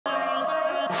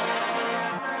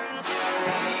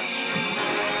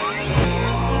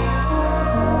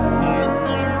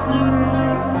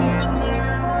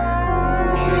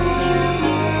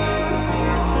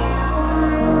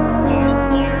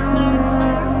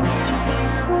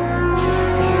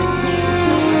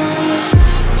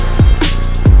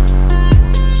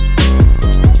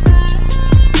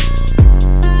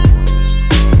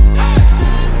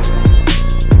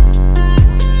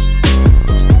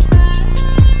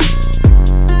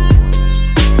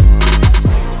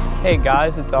Hey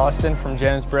guys, it's Austin from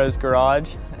Jones Bros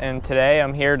Garage, and today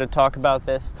I'm here to talk about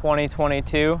this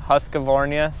 2022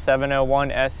 Husqvarna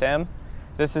 701sm.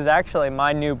 This is actually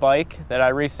my new bike that I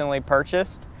recently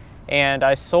purchased, and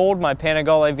I sold my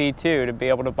Panigale V2 to be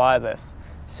able to buy this.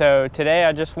 So today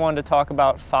I just wanted to talk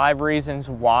about 5 reasons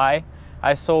why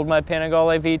I sold my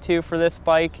Panigale V2 for this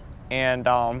bike, and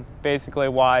basically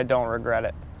why I don't regret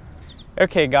it.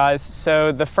 Okay guys,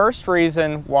 so the first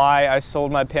reason why I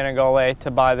sold my Panigale to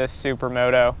buy this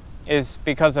Supermoto is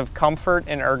because of comfort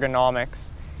and ergonomics.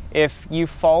 If you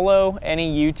follow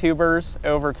any YouTubers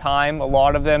over time, a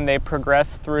lot of them, they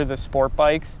progress through the sport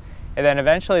bikes and then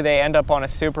eventually they end up on a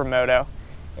Supermoto.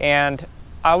 And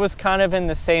I was kind of in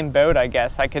the same boat, I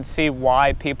guess. I could see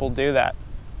why people do that.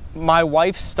 My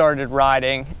wife started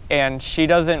riding and she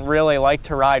doesn't really like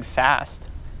to ride fast,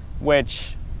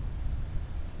 which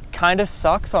kind of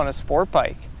sucks on a sport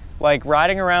bike. Like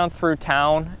riding around through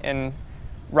town and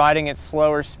riding at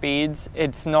slower speeds,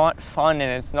 it's not fun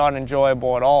and it's not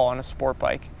enjoyable at all on a sport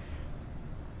bike.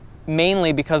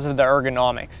 Mainly because of the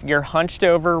ergonomics. You're hunched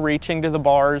over reaching to the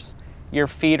bars, your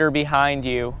feet are behind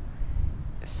you.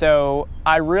 So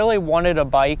I really wanted a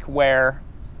bike where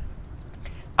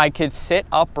I could sit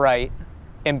upright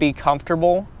and be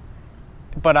comfortable,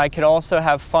 but I could also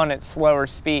have fun at slower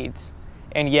speeds.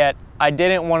 And yet I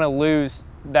didn't want to lose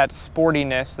that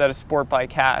sportiness that a sport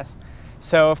bike has.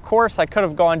 So of course I could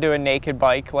have gone to a naked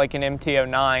bike like an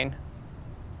MT-09,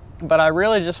 but I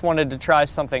really just wanted to try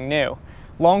something new.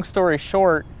 Long story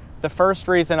short, the first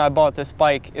reason I bought this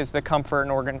bike is the comfort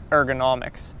and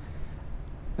ergonomics.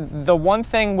 The one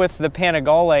thing with the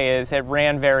Panigale is it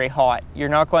ran very hot. You're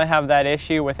not going to have that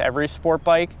issue with every sport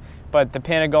bike, but the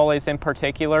Panigales in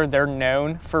particular, they're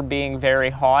known for being very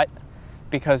hot,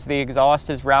 because the exhaust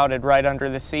is routed right under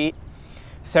the seat.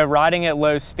 So riding at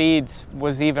low speeds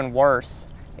was even worse.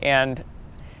 And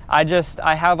I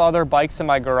have other bikes in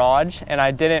my garage and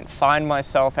I didn't find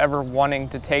myself ever wanting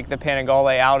to take the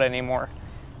Panigale out anymore.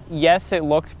 Yes, it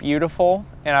looked beautiful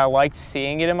and I liked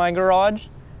seeing it in my garage,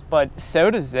 but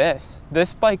so does this.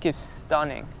 This bike is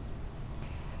stunning.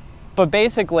 But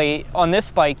basically on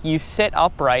this bike, you sit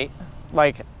upright,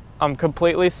 like I'm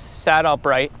completely sat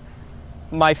upright.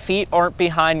 My feet aren't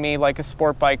behind me like a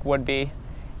sport bike would be.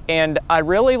 And I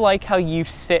really like how you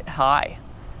sit high.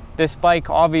 This bike,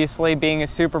 obviously being a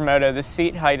Supermoto, the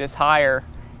seat height is higher.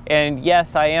 And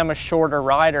yes, I am a shorter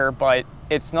rider, but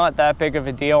it's not that big of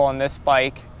a deal on this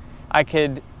bike. I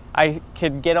could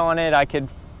get on it, I could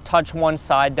touch one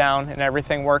side down and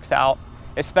everything works out,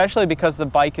 especially because the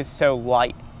bike is so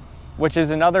light, which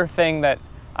is another thing that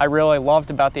I really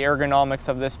loved about the ergonomics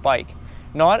of this bike.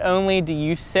 Not only do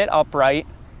you sit upright,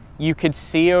 you could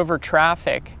see over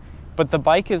traffic, but the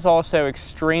bike is also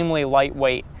extremely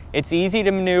lightweight. It's easy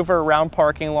to maneuver around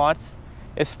parking lots,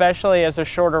 especially as a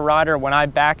shorter rider. When I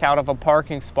back out of a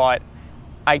parking spot,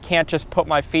 I can't just put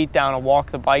my feet down and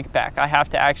walk the bike back. I have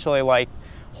to actually like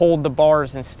hold the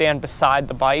bars and stand beside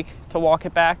the bike to walk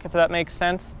it back, if that makes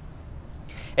sense.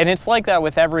 And it's like that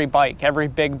with every bike, every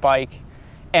big bike.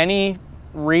 Any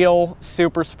real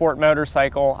super sport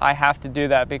motorcycle, I have to do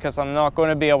that because I'm not going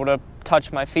to be able to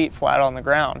touch my feet flat on the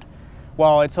ground.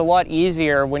 Well, it's a lot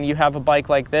easier when you have a bike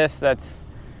like this that's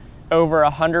over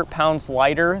 100 pounds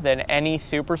lighter than any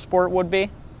super sport would be.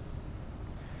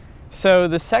 So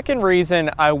the second reason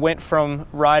I went from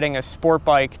riding a sport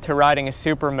bike to riding a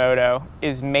Supermoto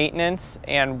is maintenance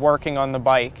and working on the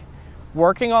bike.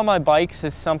 Working on my bikes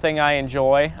is something I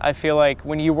enjoy. I feel like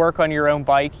when you work on your own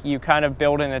bike, you kind of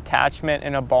build an attachment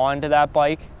and a bond to that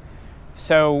bike.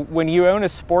 So when you own a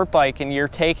sport bike and you're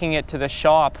taking it to the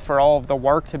shop for all of the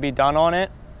work to be done on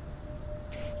it,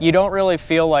 you don't really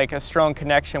feel like a strong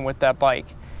connection with that bike.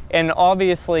 And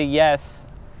obviously, yes,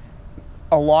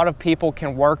 a lot of people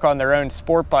can work on their own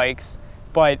sport bikes,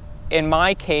 but in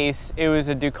my case, it was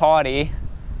a Ducati.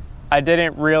 I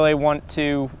didn't really want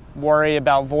to worry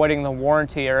about voiding the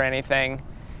warranty or anything,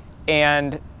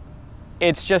 and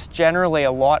it's just generally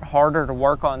a lot harder to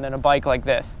work on than a bike like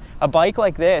this. A bike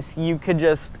like this, you could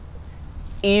just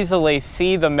easily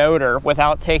see the motor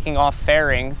without taking off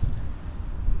fairings,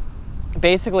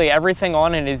 basically everything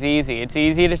on it is easy. It's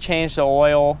easy to change the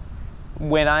oil.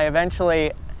 When I'm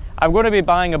going to be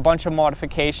buying a bunch of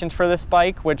modifications for this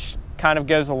bike, which kind of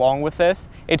goes along with this.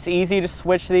 It's easy to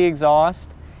switch the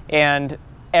exhaust, and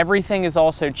everything is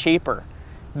also cheaper.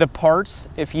 The parts,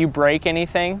 if you break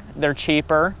anything, they're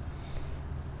cheaper.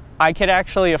 I could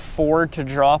actually afford to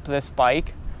drop this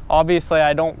bike. Obviously,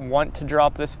 I don't want to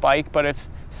drop this bike, but if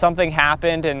something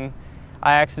happened and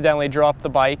I accidentally dropped the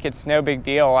bike, it's no big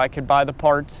deal. I could buy the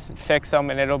parts, fix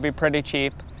them, and it'll be pretty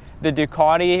cheap. The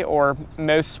Ducati or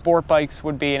most sport bikes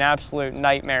would be an absolute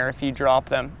nightmare if you drop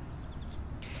them.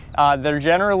 They're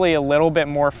generally a little bit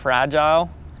more fragile.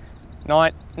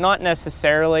 Not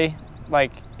necessarily,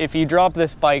 like if you drop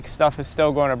this bike, stuff is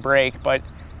still going to break, but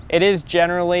it is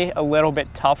generally a little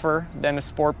bit tougher than a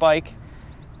sport bike.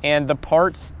 And the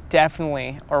parts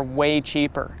definitely are way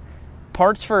cheaper.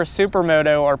 Parts for a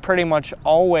Supermoto are pretty much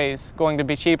always going to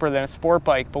be cheaper than a sport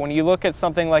bike, but when you look at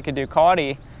something like a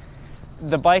Ducati,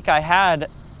 the bike I had,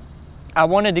 I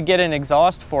wanted to get an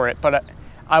exhaust for it, but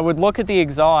I would look at the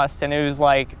exhaust and it was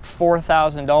like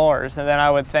 $4,000, and then I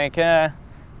would think,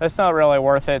 that's not really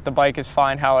worth it. The bike is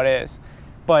fine how it is.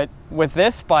 But with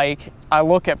this bike, I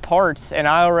look at parts and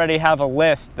I already have a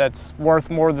list that's worth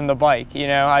more than the bike. You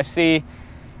know, I see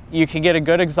you can get a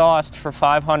good exhaust for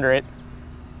 $500,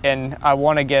 and I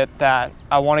want to get that.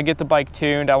 I want to get the bike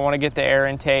tuned. I want to get the air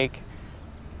intake.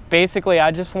 Basically,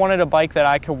 I just wanted a bike that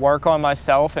I could work on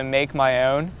myself and make my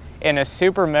own, and a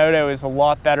Supermoto is a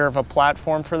lot better of a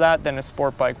platform for that than a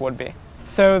sport bike would be.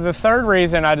 So the third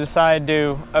reason I decided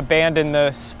to abandon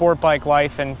the sport bike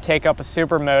life and take up a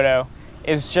Supermoto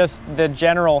is just the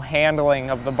general handling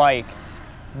of the bike.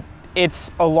 It's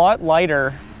a lot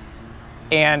lighter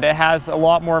and it has a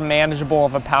lot more manageable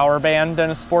of a power band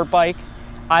than a sport bike.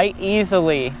 I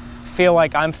easily feel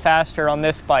like I'm faster on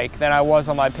this bike than I was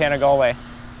on my Panigale.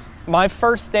 My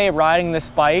first day riding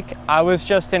this bike, I was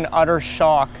just in utter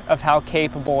shock of how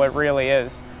capable it really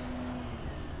is.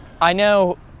 I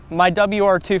know my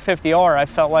WR250R, I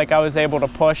felt like I was able to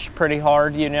push pretty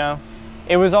hard, you know.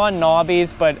 It was on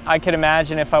knobbies, but I could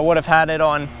imagine if I would have had it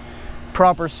on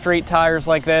proper street tires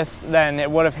like this, then it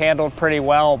would have handled pretty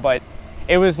well, but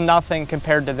it was nothing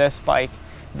compared to this bike.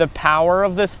 The power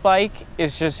of this bike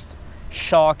is just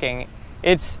shocking.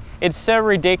 It's so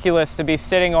ridiculous to be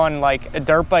sitting on like a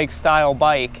dirt bike style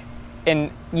bike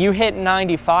and you hit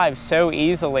 95 so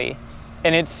easily,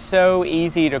 and it's so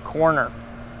easy to corner.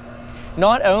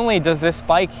 Not only does this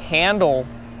bike handle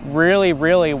really,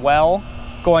 really well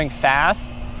going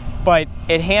fast, but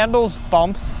it handles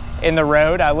bumps in the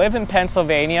road. I live in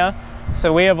Pennsylvania,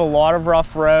 so we have a lot of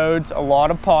rough roads, a lot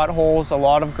of potholes, a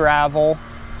lot of gravel.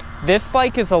 This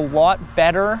bike is a lot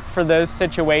better for those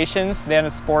situations than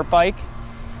a sport bike.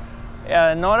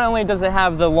 Not only does it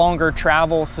have the longer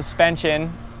travel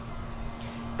suspension,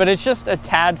 but it's just a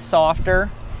tad softer.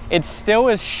 It still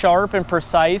is sharp and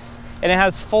precise, and it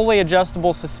has fully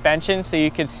adjustable suspension so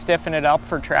you could stiffen it up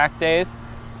for track days.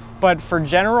 But for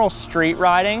general street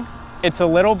riding, it's a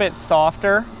little bit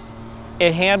softer.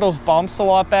 It handles bumps a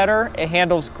lot better. It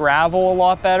handles gravel a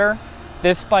lot better.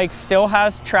 This bike still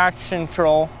has traction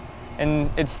control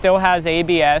and it still has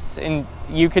ABS, and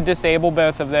you could disable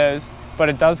both of those, but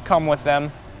it does come with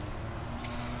them.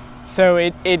 So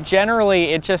it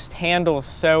generally just handles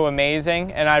so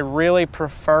amazing, and I really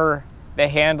prefer the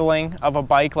handling of a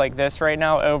bike like this right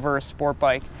now over a sport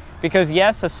bike. Because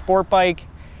yes, a sport bike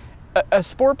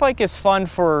is fun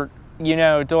for, you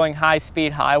know, doing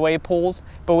high-speed highway pulls,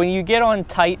 but when you get on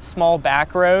tight, small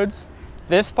back roads,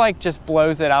 this bike just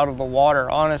blows it out of the water,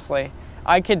 honestly.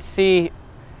 I could see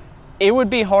it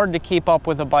would be hard to keep up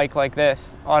with a bike like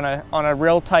this on a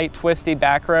real tight, twisty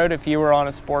back road if you were on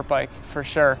a sport bike, for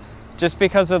sure, just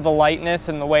because of the lightness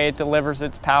and the way it delivers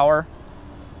its power.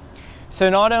 So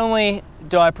not only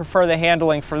do I prefer the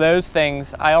handling for those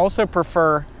things, I also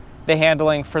prefer the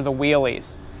handling for the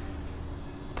wheelies.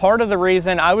 Part of the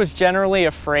reason I was generally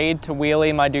afraid to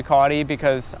wheelie my Ducati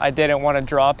because I didn't want to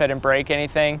drop it and break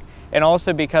anything, and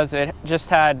also because it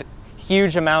just had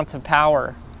huge amounts of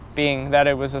power, being that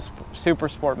it was a super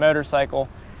sport motorcycle.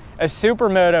 A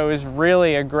Supermoto is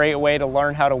really a great way to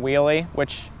learn how to wheelie,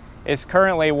 which is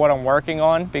currently what I'm working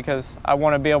on because I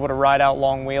want to be able to ride out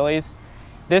long wheelies.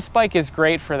 This bike is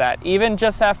great for that. Even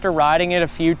just after riding it a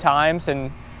few times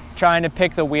and trying to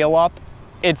pick the wheel up,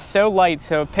 it's so light,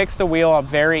 so it picks the wheel up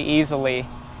very easily,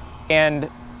 and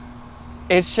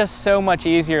it's just so much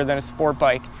easier than a sport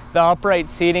bike. The upright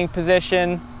seating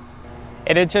position,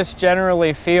 and it just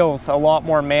generally feels a lot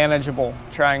more manageable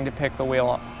trying to pick the wheel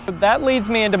up. That leads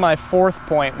me into my fourth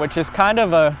point, which is kind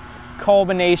of a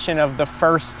culmination of the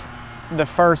first the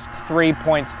first 3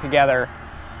 points together,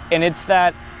 and it's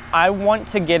that I want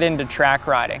to get into track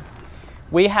riding.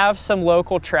 We have some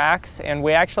local tracks, and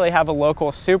we actually have a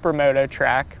local Supermoto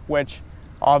track, which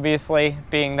obviously,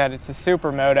 being that it's a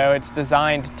Supermoto, it's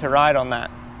designed to ride on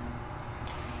that.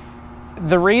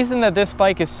 The reason that this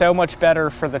bike is so much better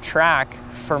for the track,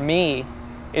 for me,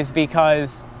 is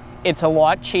because it's a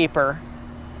lot cheaper.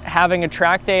 Having a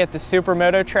track day at the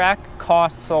Supermoto track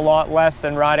costs a lot less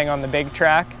than riding on the big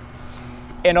track.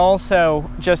 And also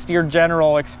just your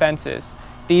general expenses.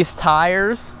 These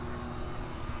tires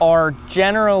are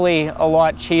generally a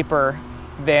lot cheaper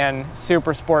than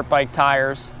Supersport bike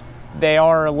tires. They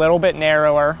are a little bit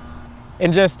narrower,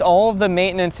 and just all of the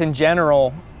maintenance in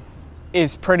general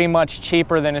is pretty much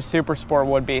cheaper than a Supersport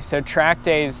would be. So track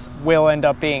days will end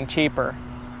up being cheaper.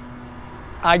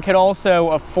 I could also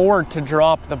afford to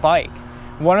drop the bike.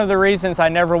 One of the reasons I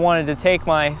never wanted to take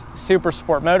my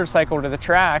Supersport motorcycle to the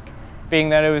track, being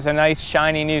that it was a nice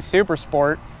shiny new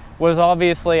Supersport, was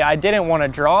obviously I didn't want to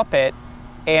drop it,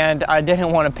 and I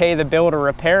didn't want to pay the bill to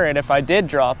repair it if I did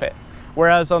drop it.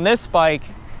 Whereas on this bike,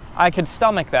 I could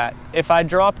stomach that. If I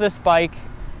drop this bike,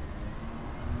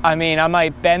 I mean, I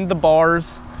might bend the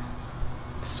bars,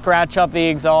 scratch up the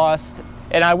exhaust,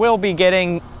 and I will be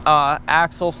getting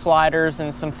axle sliders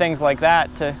and some things like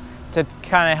that to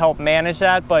kind of help manage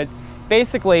that. But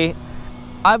basically,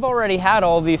 I've already had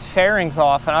all these fairings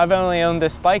off, and I've only owned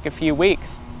this bike a few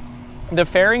weeks. The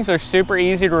fairings are super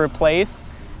easy to replace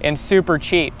and super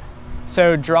cheap.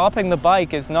 So dropping the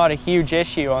bike is not a huge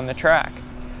issue on the track.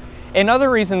 Another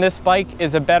reason this bike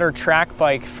is a better track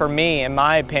bike for me, in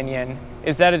my opinion,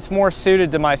 is that it's more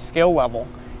suited to my skill level.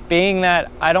 Being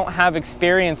that I don't have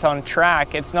experience on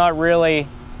track, it's not really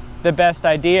the best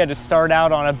idea to start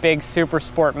out on a big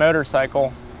Supersport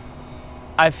motorcycle.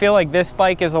 I feel like this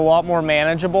bike is a lot more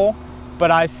manageable,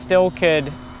 but I still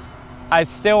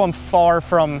am far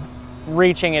from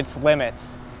reaching its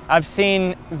limits. I've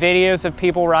seen videos of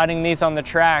people riding these on the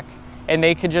track, and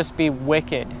they could just be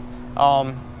wicked.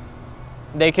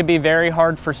 They could be very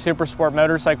hard for Supersport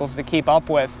motorcycles to keep up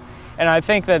with. And I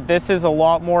think that this is a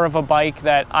lot more of a bike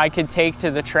that I could take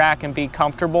to the track and be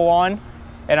comfortable on,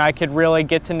 and I could really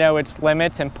get to know its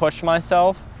limits and push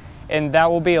myself. And that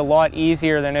will be a lot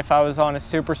easier than if I was on a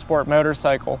Supersport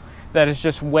motorcycle that is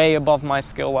just way above my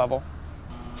skill level.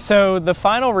 So the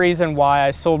final reason why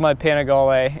I sold my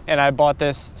Panigale and I bought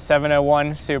this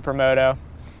 701 Supermoto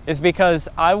is because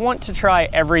I want to try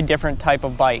every different type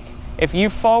of bike. If you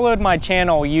followed my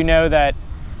channel, you know that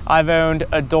I've owned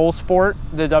a Dual Sport,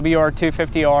 the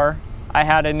WR250R. I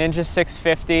had a Ninja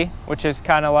 650, which is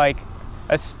kind of like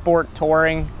a sport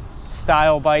touring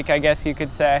style bike, I guess you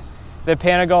could say. The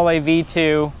Panigale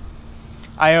V2.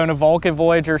 I own a Vulcan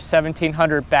Voyager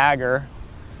 1700 bagger.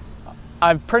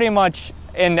 I've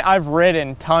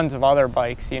ridden tons of other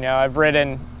bikes, you know. I've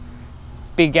ridden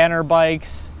beginner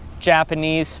bikes,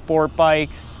 Japanese sport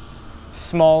bikes,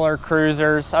 smaller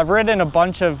cruisers. I've ridden a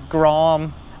bunch of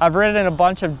Grom. I've ridden a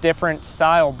bunch of different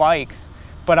style bikes,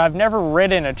 but I've never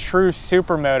ridden a true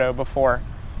Supermoto before.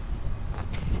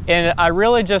 And I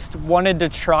really just wanted to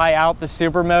try out the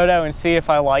Supermoto and see if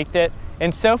I liked it.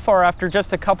 And so far, after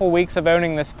just a couple weeks of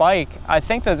owning this bike, I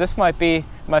think that this might be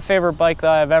my favorite bike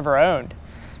that I've ever owned.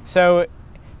 So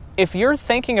if you're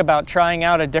thinking about trying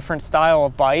out a different style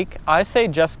of bike, I say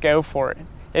just go for it.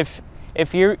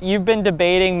 If you've been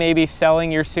debating maybe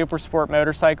selling your Supersport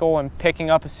motorcycle and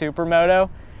picking up a Supermoto,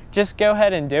 just go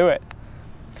ahead and do it.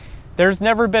 There's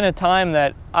never been a time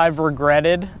that I've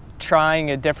regretted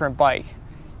trying a different bike.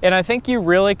 And I think you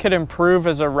really could improve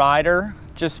as a rider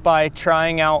just by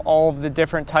trying out all of the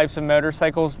different types of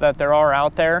motorcycles that there are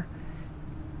out there.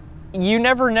 You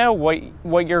never know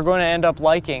what you're going to end up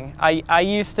liking. I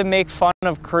used to make fun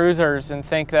of cruisers and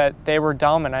think that they were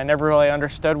dumb, and I never really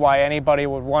understood why anybody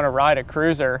would want to ride a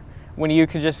cruiser when you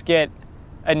could just get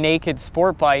a naked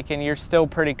sport bike and you're still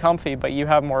pretty comfy, but you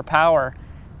have more power.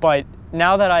 But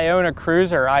now that I own a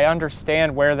cruiser, I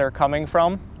understand where they're coming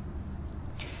from.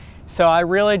 So I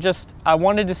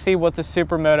wanted to see what the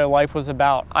Supermoto life was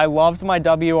about. I loved my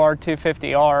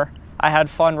WR250R. I had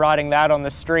fun riding that on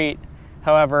the street.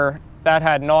 However, that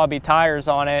had knobby tires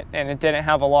on it, and it didn't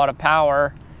have a lot of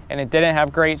power, and it didn't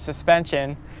have great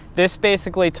suspension. This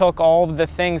basically took all of the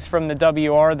things from the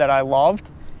WR that I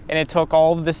loved, and it took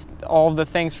all of the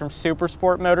things from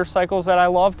Supersport motorcycles that I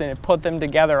loved, and it put them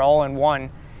together all in one.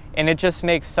 And it just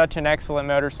makes such an excellent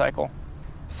motorcycle.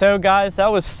 So guys,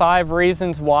 that was 5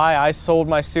 reasons why I sold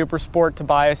my Supersport to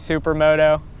buy a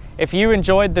Supermoto. If you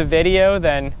enjoyed the video,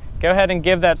 then go ahead and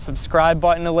give that subscribe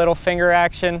button a little finger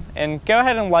action, and go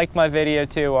ahead and like my video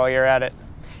too while you're at it.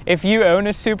 If you own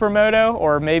a Supermoto,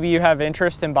 or maybe you have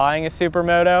interest in buying a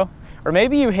Supermoto, or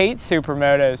maybe you hate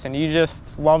Supermotos and you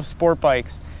just love sport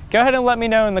bikes, go ahead and let me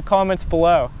know in the comments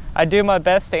below. I do my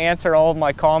best to answer all of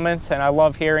my comments, and I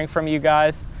love hearing from you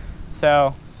guys.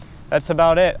 So that's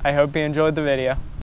about it. I hope you enjoyed the video.